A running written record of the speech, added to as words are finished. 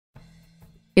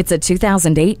It's a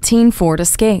 2018 Ford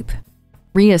Escape.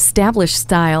 Re-established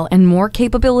style and more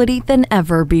capability than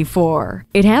ever before.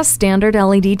 It has standard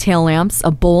LED tail lamps,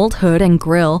 a bold hood and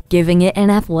grille, giving it an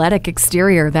athletic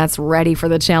exterior that's ready for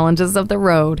the challenges of the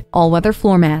road. All-weather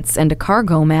floor mats and a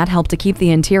cargo mat help to keep the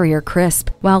interior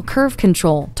crisp, while curve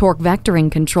control, torque vectoring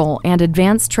control, and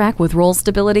advanced track with roll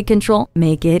stability control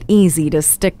make it easy to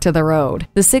stick to the road.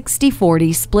 The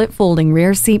 60/40 split folding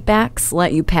rear seat backs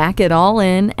let you pack it all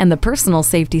in, and the personal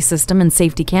safety system and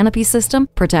safety canopy system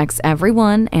protects everyone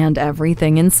and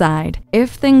everything inside. If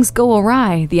things go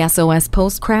awry, the SOS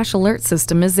post-crash alert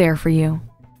system is there for you.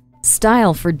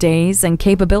 Style for days and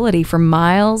capability for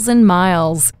miles and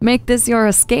miles. Make this your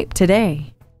escape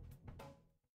today.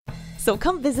 So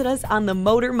come visit us on the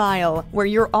Motor Mile, where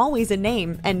you're always a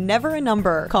name and never a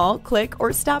number. Call, click,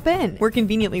 or stop in. We're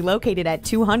conveniently located at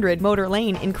 200 Motor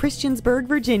Lane in Christiansburg,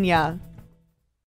 Virginia.